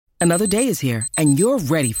Another day is here, and you're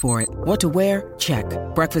ready for it. What to wear? Check.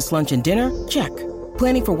 Breakfast, lunch, and dinner? Check.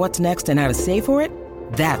 Planning for what's next and how to save for it?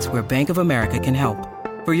 That's where Bank of America can help.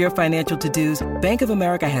 For your financial to-dos, Bank of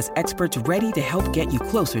America has experts ready to help get you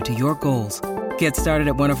closer to your goals. Get started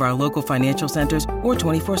at one of our local financial centers or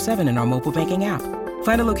 24/7 in our mobile banking app.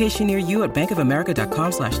 Find a location near you at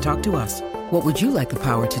bankofamerica.com/talktous. What would you like the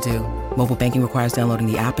power to do? Mobile banking requires downloading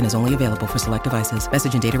the app and is only available for select devices.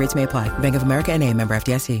 Message and data rates may apply. Bank of America N.A., member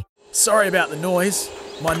FDIC. Sorry about the noise.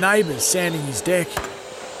 My neighbour's sanding his deck.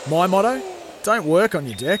 My motto? Don't work on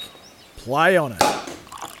your deck. Play on it.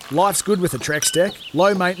 Life's good with a Trex deck.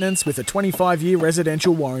 Low maintenance with a 25-year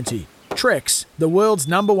residential warranty. Trex, the world's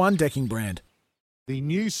 #1 decking brand. The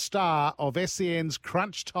new star of SEN's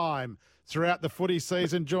Crunch Time throughout the footy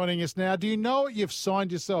season joining us now. Do you know what you've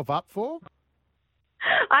signed yourself up for?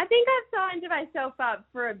 I think I've signed myself up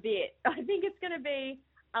for a bit. I think it's going to be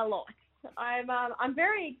a lot. I'm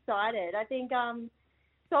very excited. I think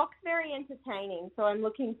soccer's very entertaining, so I'm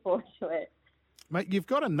looking forward to it. Mate, you've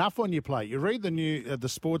got enough on your plate. You read the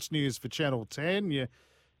sports news for Channel 10. You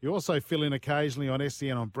also fill in occasionally on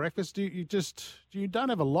SEN on breakfast. You don't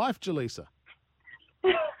have a life, Jaleesa?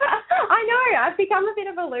 I know. I've become a bit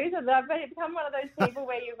of a loser. I've become one of those people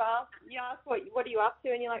where you ask what are you up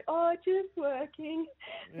to, and you're like, oh, just working.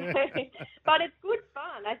 Yeah. But it's good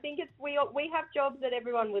fun. I think we have jobs that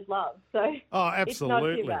everyone would love, so absolutely. It's not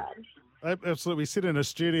too bad. Absolutely. We sit in a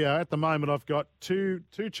studio. At the moment, I've got two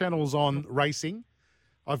channels on racing.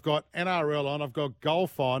 I've got NRL on. I've got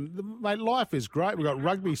golf on. Mate, life is great. We've got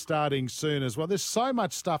rugby starting soon as well. There's so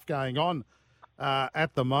much stuff going on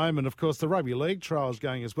at the moment. Of course, the rugby league trial is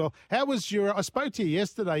going as well. How was I spoke to you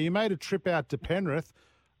yesterday. You made a trip out to Penrith.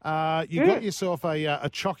 You got yourself a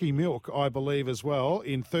chocky milk, I believe, as well,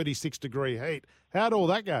 in 36-degree heat. How'd all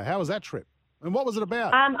that go? How was that trip? And what was it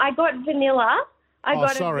about? I got vanilla. I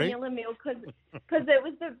got a vanilla milk because it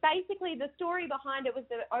was basically the story behind it was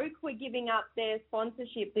that Oak were giving up their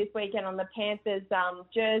sponsorship this weekend on the Panthers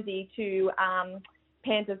jersey to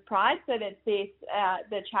Panthers Pride. So that's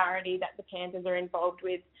the charity that the Panthers are involved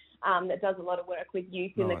with that does a lot of work with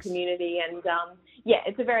youth in the community. And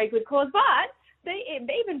it's a very good cause. But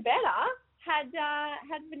even better had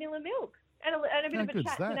vanilla milk and a bit of a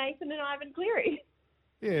chat to Nathan and Ivan Cleary.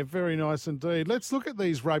 Yeah, very nice indeed. Let's look at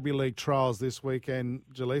these rugby league trials this weekend,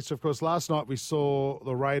 Jaleesa. Of course, last night we saw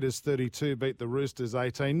the Raiders 32 beat the Roosters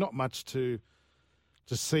 18. Not much to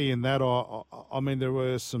see in that. I mean, there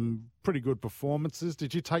were some pretty good performances.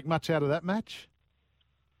 Did you take much out of that match?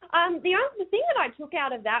 The thing that I took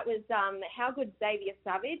out of that was how good Xavier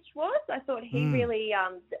Savage was. I thought he really,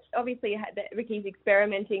 obviously, Ricky's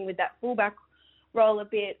experimenting with that fullback role a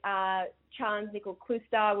bit. Charles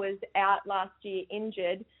Nicol-Cluster was out last year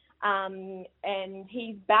injured, and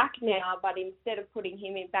he's back now, but instead of putting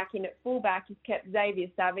him back in at fullback, he's kept Xavier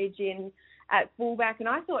Savage in at fullback, and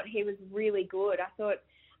I thought he was really good. I thought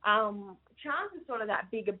Charles is sort of that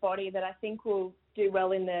bigger body that I think will do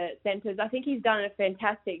well in the centres. I think he's done a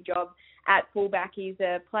fantastic job at fullback. He's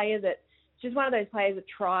a player that's just one of those players that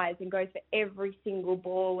tries and goes for every single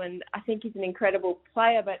ball, and I think he's an incredible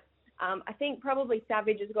player, but I think probably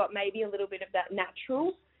Savage has got maybe a little bit of that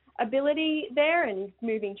natural ability there, and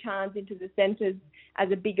moving Chance into the centres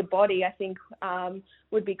as a bigger body, I think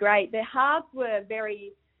would be great. Their halves were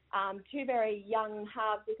two very young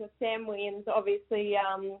halves because Sam Williams obviously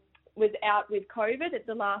was out with COVID at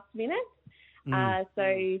the last minute.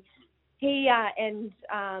 So he and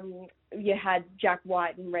you had Jack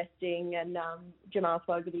White and resting and Jamal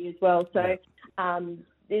Fogarty as well. So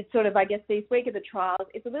it's sort of, I guess, this week of the trials,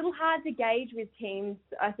 it's a little hard to gauge with teams,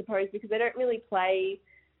 I suppose, because they don't really play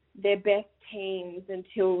their best teams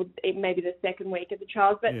until maybe the second week of the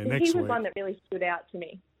trials. But he was one that really stood out to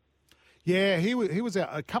me. Yeah, he was out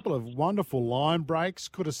a couple of wonderful line breaks,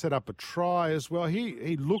 could have set up a try as well.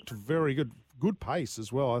 He looked very good pace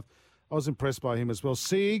as well. I was impressed by him as well.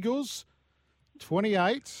 Sea Eagles,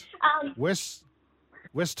 28. West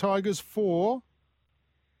Tigers, 4.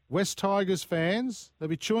 West Tigers fans, they'll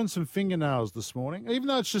be chewing some fingernails this morning. Even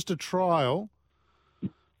though it's just a trial,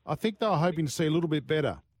 I think they were hoping to see a little bit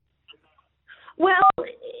better. Well,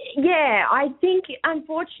 yeah, I think,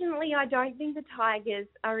 unfortunately, I don't think the Tigers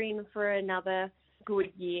are in for another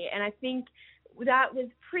good year. And I think that was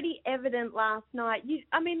pretty evident last night. They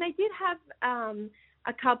did have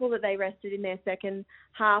a couple that they rested in their second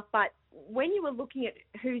half, but when you were looking at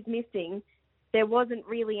who's missing, there wasn't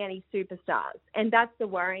really any superstars. And that's the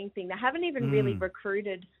worrying thing. They haven't even really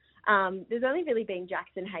recruited. There's only really been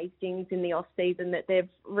Jackson Hastings in the off-season that they've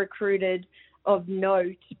recruited of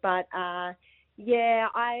note. But, I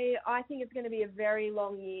think it's going to be a very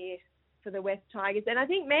long year for the West Tigers. And I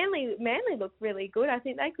think Manly look really good. I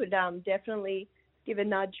think they could definitely give a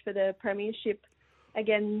nudge for the premiership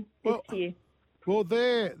again this year. Well,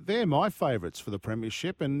 they're my favourites for the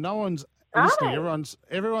premiership, and no one's listening.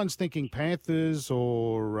 Everyone's thinking Panthers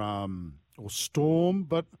or Storm,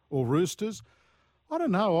 or Roosters. I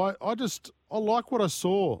don't know. I like what I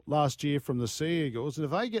saw last year from the Sea Eagles, and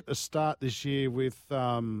if they get to start this year with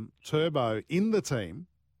Turbo in the team,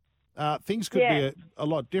 things could be a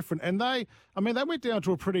lot different. And they went down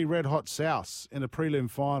to a pretty red hot South in a prelim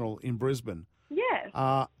final in Brisbane.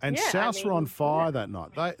 Souths were on fire that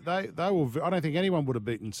night. They were. I don't think anyone would have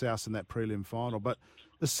beaten Souths in that prelim final. But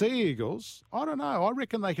the Sea Eagles, I don't know. I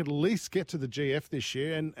reckon they could at least get to the GF this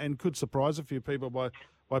year and could surprise a few people by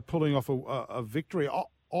pulling off a victory.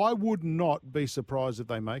 I would not be surprised if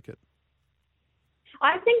they make it.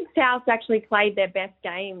 I think Souths actually played their best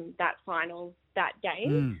game that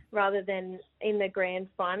game rather than in the grand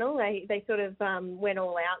final. They sort of went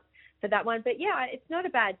all out for that one. But, yeah, it's not a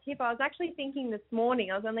bad tip. I was actually thinking this morning,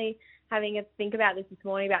 I was only having a think about this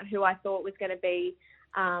morning about who I thought was going to be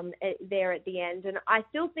there at the end. And I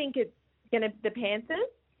still think it's going to be the Panthers.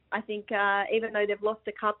 I think even though they've lost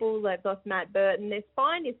a couple, they've lost Matt Burton, their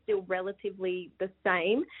spine is still relatively the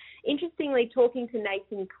same. Interestingly, talking to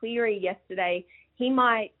Nathan Cleary yesterday, he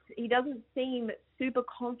doesn't seem super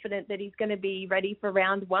confident that he's going to be ready for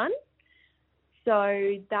round one.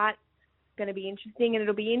 So that's going to be interesting, and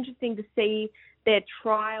it'll be interesting to see their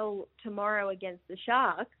trial tomorrow against the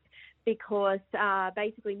Sharks, because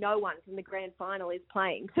basically no one from the grand final is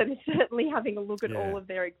playing. So they're certainly having a look at all of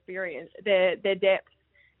their experience, their depth,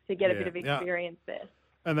 to get a bit of experience there.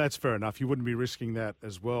 And that's fair enough. You wouldn't be risking that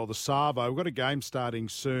as well. The Savo, we've got a game starting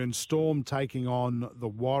soon. Storm taking on the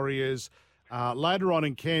Warriors. Later on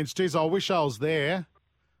in Cairns, geez, I wish I was there.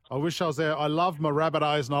 I love my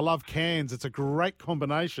Rabbitohs and I love Cairns. It's a great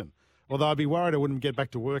combination. Although I'd be worried I wouldn't get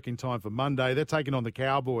back to work in time for Monday. They're taking on the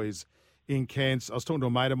Cowboys in Cairns. I was talking to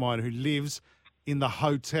a mate of mine who lives in the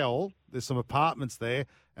hotel. There's some apartments there,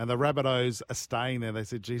 and the Rabbitohs are staying there. They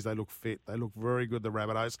said, geez, they look fit. They look very good, the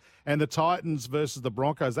Rabbitohs. And the Titans versus the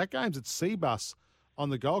Broncos. That game's at Seabus on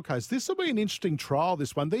the Gold Coast. This will be an interesting trial,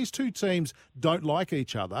 this one. These two teams don't like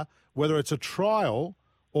each other, whether it's a trial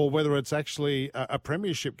or whether it's actually a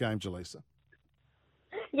premiership game, Jaleesa.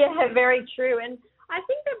 Yeah, very true. And I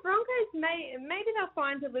think the Broncos maybe they'll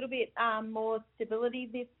find a little bit more stability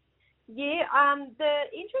this year.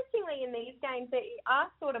 Interestingly, in these games, there are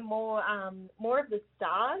sort of more of the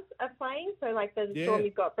stars are playing. So, like the Storm,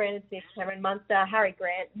 you've got Brandon Smith, Cameron Munster, Harry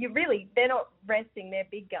Grant. They're not resting their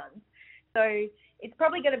big guns. So it's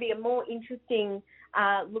probably going to be a more interesting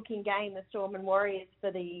looking game, the Storm and Warriors,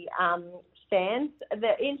 for the fans.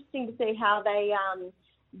 They're interesting to see how they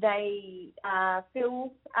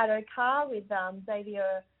fill Addo-Carr with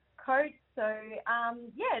Xavier Coates. So,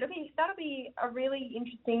 that'll be a really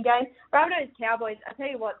interesting game. Rabbitohs Cowboys, I tell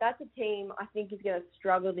you what, that's a team I think is going to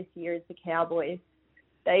struggle this year, is the Cowboys.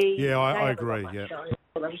 I agree,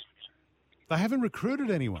 They haven't recruited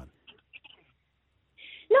anyone.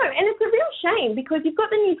 No, and it's a real shame because you've got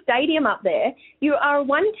the new stadium up there. You are a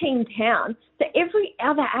one-team town, so every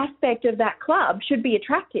other aspect of that club should be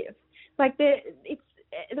attractive. Like, it's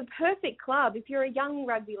the perfect club. If you're a young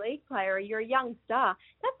rugby league player or you're a young star,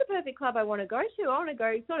 that's the perfect club I want to go to. I want to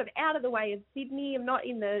go sort of out of the way of Sydney. I'm not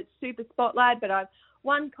in the super spotlight, but I've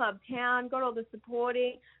one club town, got all the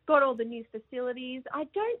supporting, got all the new facilities. I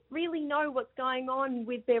don't really know what's going on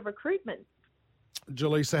with their recruitment.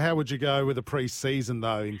 Jaleesa, how would you go with the pre-season,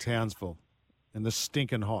 though, in Townsville in the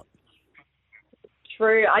stinking hot?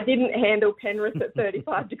 True. I didn't handle Penrith at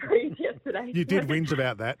 35 degrees yesterday. You did whinge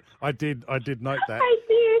about that. I did note that. I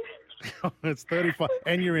did. It's 35.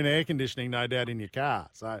 And you're in air conditioning, no doubt, in your car.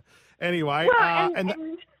 So, anyway. Well,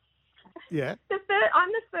 yeah. I'm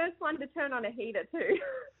the first one to turn on a heater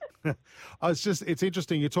too. It's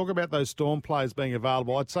interesting. You talk about those Storm players being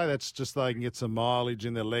available. I'd say that's just so they can get some mileage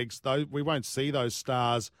in their legs. We won't see those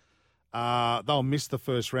stars. They'll miss the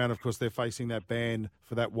first round. Of course, they're facing that ban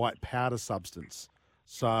for that white powder substance.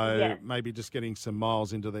 So maybe just getting some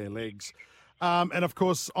miles into their legs. And, of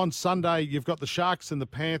course, on Sunday, you've got the Sharks and the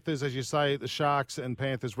Panthers. As you say, the Sharks and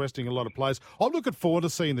Panthers resting a lot of players. I'm looking forward to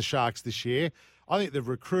seeing the Sharks this year. I think they've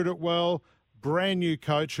recruited well. Brand new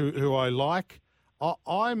coach who I like.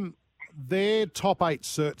 I'm their top 8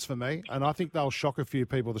 certs for me, and I think they'll shock a few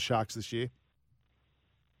people, the Sharks, this year.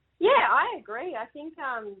 Yeah, I agree. I think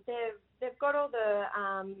they've got all the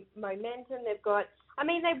momentum. They've got. I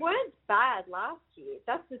mean, they weren't bad last year.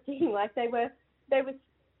 That's the thing. Like they were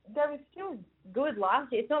still good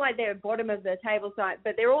last year. It's not like they're bottom of the table side,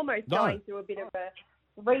 but they're almost going through a bit of a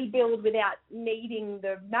rebuild without needing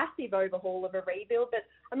the massive overhaul of a rebuild. But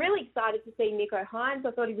I'm really excited to see Nicho Hynes.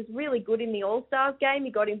 I thought he was really good in the All-Stars game.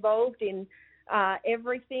 He got involved in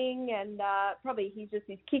everything, and probably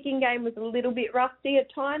his kicking game was a little bit rusty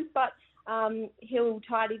at times, but he'll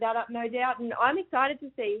tidy that up, no doubt. And I'm excited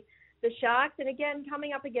to see the Sharks, and again,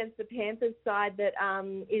 coming up against the Panthers side that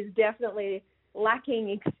is definitely lacking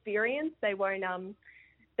experience. They won't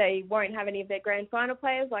have any of their grand final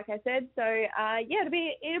players, like I said. So it'll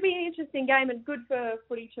be an interesting game, and good for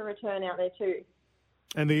footy to return out there too.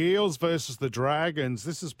 And the Eels versus the Dragons.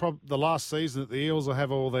 This is probably the last season that the Eels will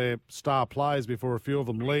have all their star players before a few of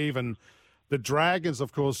them leave. And the Dragons,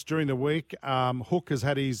 of course, during the week, Hook has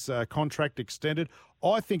had his contract extended.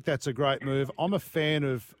 I think that's a great move. I'm a fan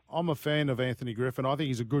of Anthony Griffin. I think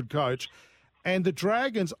he's a good coach. And the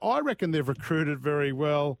Dragons, I reckon they've recruited very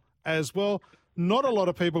well as well. Not a lot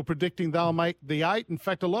of people predicting they'll make the 8. In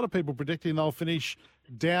fact, a lot of people predicting they'll finish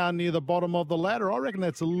down near the bottom of the ladder. I reckon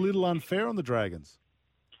that's a little unfair on the Dragons.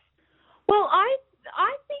 Well, I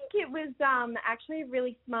think it was actually a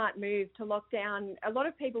really smart move to lock down. A lot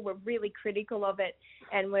of people were really critical of it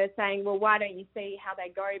and were saying, well, why don't you see how they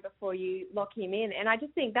go before you lock him in? And I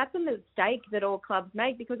just think that's a mistake that all clubs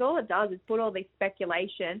make, because all it does is put all this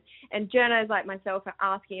speculation, and journos like myself are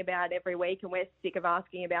asking about it every week, and we're sick of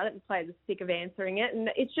asking about it, and players are sick of answering it. And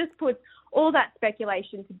it just puts all that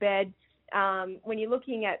speculation to bed. When you're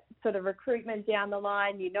looking at sort of recruitment down the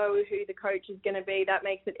line, you know who the coach is going to be. That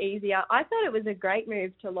makes it easier. I thought it was a great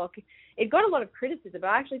move to lock. It got a lot of criticism, but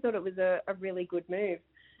I actually thought it was a really good move.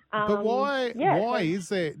 But why is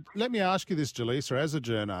there... Let me ask you this, Jaleesa, as a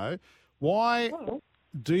journo. Why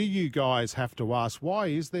do you guys have to ask, why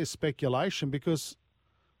is there speculation? Because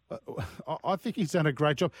I think he's done a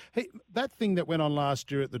great job. That thing that went on last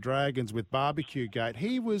year at the Dragons with Barbecue Gate,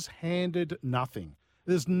 he was handed nothing.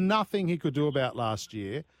 There's nothing he could do about last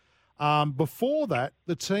year. Before that,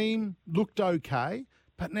 the team looked okay,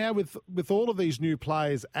 but now with all of these new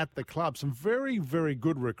players at the club, some very, very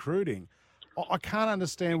good recruiting, I can't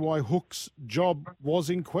understand why Hook's job was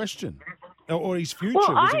in question or his future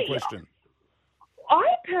was in question. I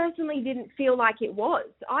personally didn't feel like it was.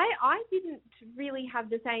 I didn't really have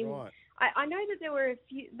the same... Right. I know that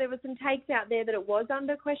there were some takes out there that it was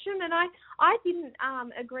under question, and I didn't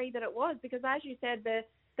agree that it was, because as you said,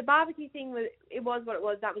 the barbecue thing was what it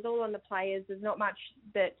was. That was all on the players. There's not much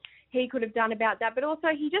that he could have done about that, but also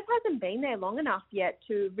he just hasn't been there long enough yet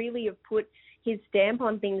to really have put his stamp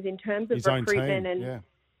on things in terms of his recruitment and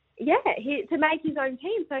to make his own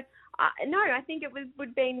team. So no, I think it would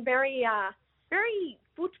have been very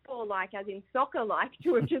football-like, as in soccer-like,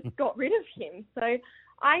 to have just got rid of him. So.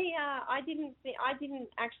 I didn't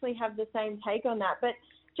actually have the same take on that. But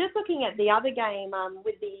just looking at the other game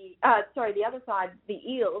with the other side, the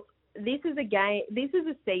Eels, this is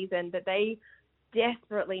a season that they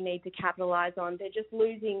desperately need to capitalise on. They're just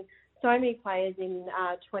losing so many players in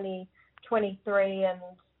 2023, and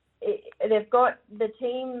they've got the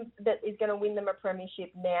team that is going to win them a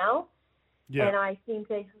premiership now. Yeah. And I think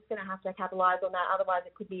they're just going to have to capitalise on that. Otherwise,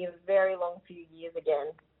 it could be a very long few years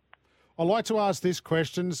again. I'd like to ask this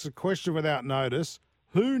question. It's a question without notice.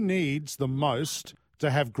 Who needs the most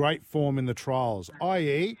to have great form in the trials,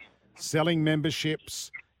 i.e. selling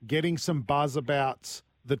memberships, getting some buzz about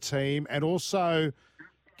the team, and also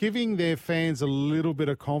giving their fans a little bit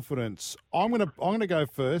of confidence? I'm going to go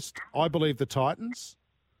first. I believe the Titans.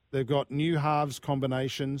 They've got new halves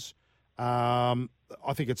combinations. I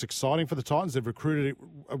think it's exciting for the Titans. They've recruited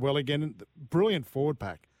it well again. Brilliant forward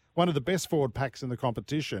pack. One of the best forward packs in the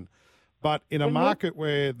competition. But in a market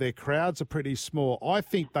where their crowds are pretty small, I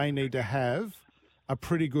think they need to have a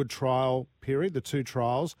pretty good trial period, the 2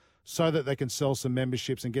 trials, so that they can sell some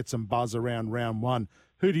memberships and get some buzz around round 1.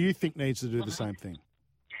 Who do you think needs to do the same thing?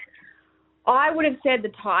 I would have said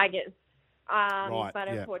the Tigers, but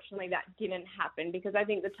unfortunately that didn't happen, because I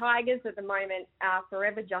think the Tigers at the moment are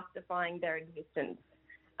forever justifying their existence.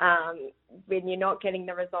 When you're not getting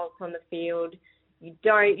the results on the field,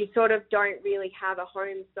 you sort of don't really have a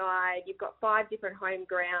home side. You've got 5 different home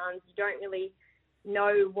grounds. You don't really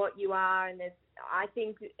know what you are. And I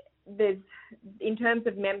think in terms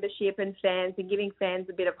of membership and fans and giving fans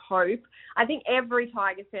a bit of hope, I think every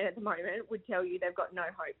Tigers fan at the moment would tell you they've got no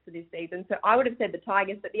hope for this season. So I would have said the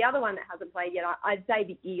Tigers, but the other one that hasn't played yet, I'd say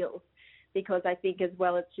the Eels, because I think as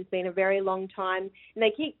well it's just been a very long time. And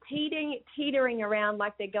they keep teetering around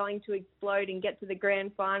like they're going to explode and get to the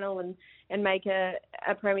grand final and make a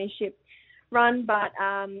premiership run, but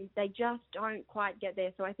they just don't quite get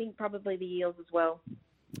there. So I think probably the Eels as well.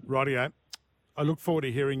 Rightio. I look forward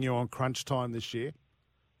to hearing you on Crunch Time this year.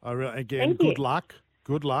 Again, good luck.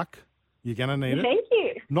 Good luck. You're going to need it. Thank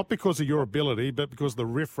you. Not because of your ability, but because of the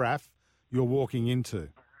riffraff you're walking into.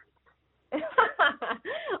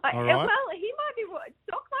 All right. Well,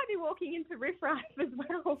 Doc might be walking into riffraff as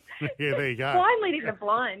well. Yeah, there you go. Blind leading the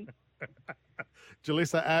blind.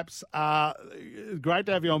 Jalissa Apps, great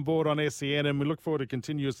to have you on board on SEN, and we look forward to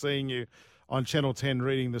continue seeing you on Channel 10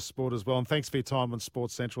 reading the sport as well. And thanks for your time on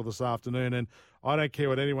Sports Central this afternoon. And I don't care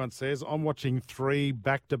what anyone says, I'm watching 3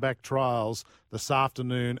 back-to-back trials this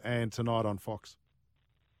afternoon and tonight on Fox.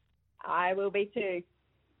 I will be too.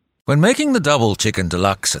 When making the double chicken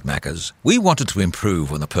deluxe at Macca's, we wanted to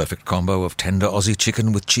improve on the perfect combo of tender Aussie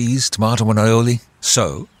chicken with cheese, tomato and aioli.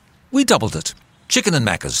 So, we doubled it. Chicken and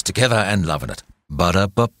Macca's, together and loving it.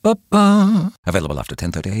 Ba-da-ba-ba-ba. Available after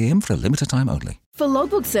 10:30am for a limited time only. For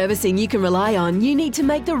logbook servicing you can rely on, you need to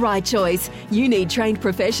make the right choice. You need trained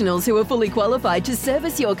professionals who are fully qualified to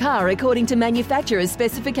service your car according to manufacturer's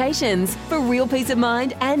specifications. For real peace of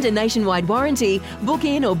mind and a nationwide warranty, book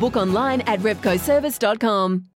in or book online at repcoservice.com.